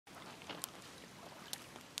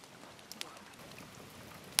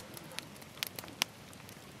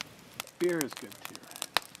Beer is good too.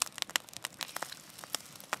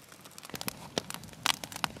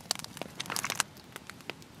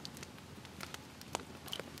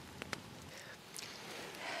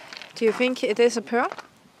 Do you think it is a pearl?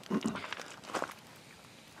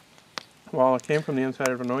 Well, it came from the inside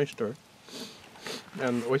of an oyster.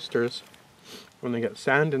 And oysters, when they get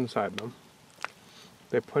sand inside them,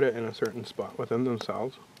 they put it in a certain spot within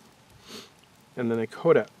themselves, and then they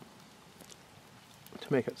coat it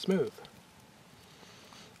to make it smooth.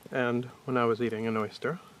 And when I was eating an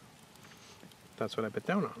oyster, that's what I bit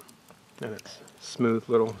down on. And it's a smooth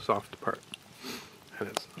little soft part. And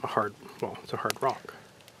it's a hard, well, it's a hard rock.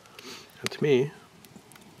 And to me,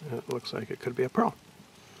 it looks like it could be a pearl.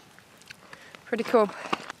 Pretty cool.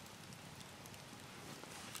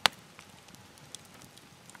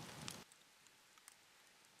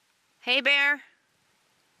 Hey bear!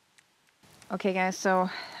 Okay guys, so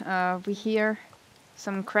we hear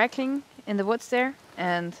some crackling in the woods there,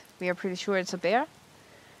 and we are pretty sure it's a bear,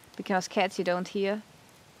 because cats you don't hear.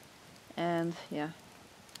 And yeah.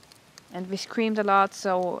 And we screamed a lot,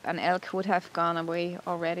 so an elk would have gone away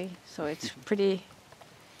already. So it's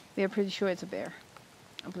we are pretty sure it's a bear,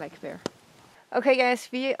 a black bear. Okay guys,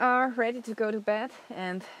 we are ready to go to bed,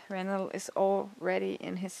 and Randall is already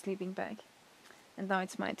in his sleeping bag. And now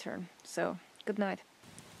it's my turn, so good night.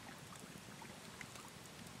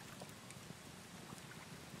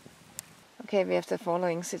 Okay, we have the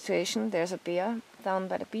following situation. There's a bear down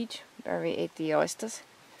by the beach where we ate the oysters.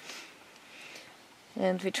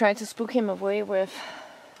 And we tried to spook him away with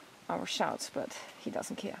our shouts, but he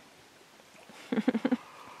doesn't care.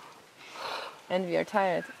 And we are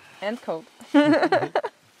tired and cold.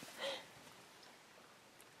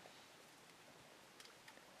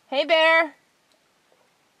 Hey bear!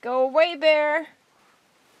 Go away, bear!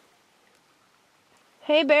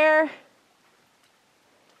 Hey bear!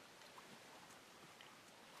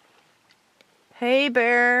 Hey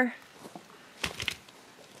bear!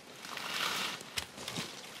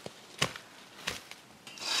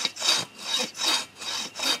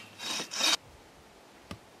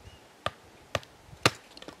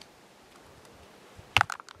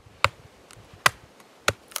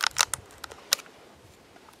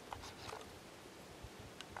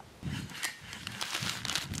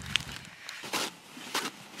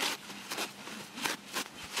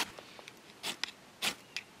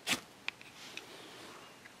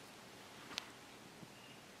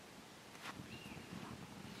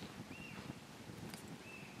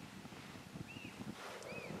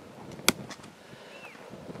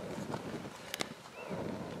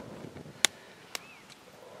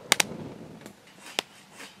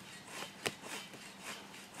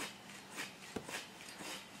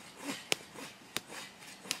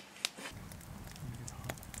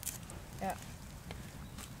 Yeah.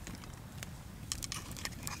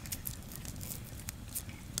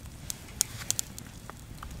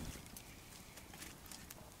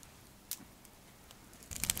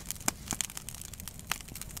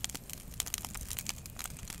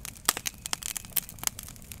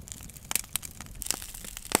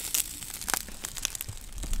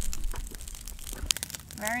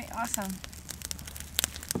 Very awesome.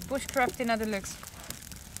 Bushcraft dinner deluxe.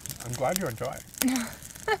 I'm glad you enjoy it.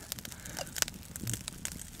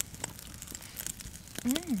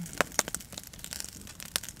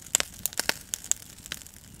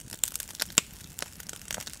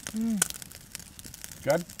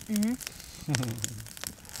 Good?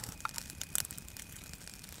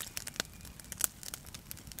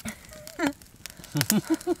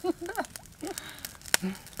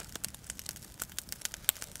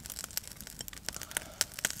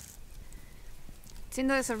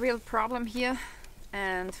 Tinder is a real problem here,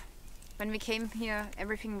 and when we came here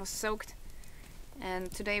everything was soaked,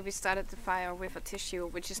 and today we started the fire with a tissue,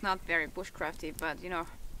 which is not very bushcrafty, but you know,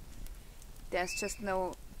 there's just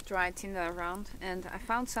no dry tinder around, and I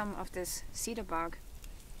found some of this cedar bark,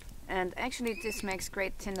 and actually this makes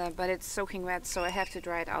great tinder, but it's soaking wet, so I have to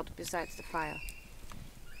dry it out besides the fire.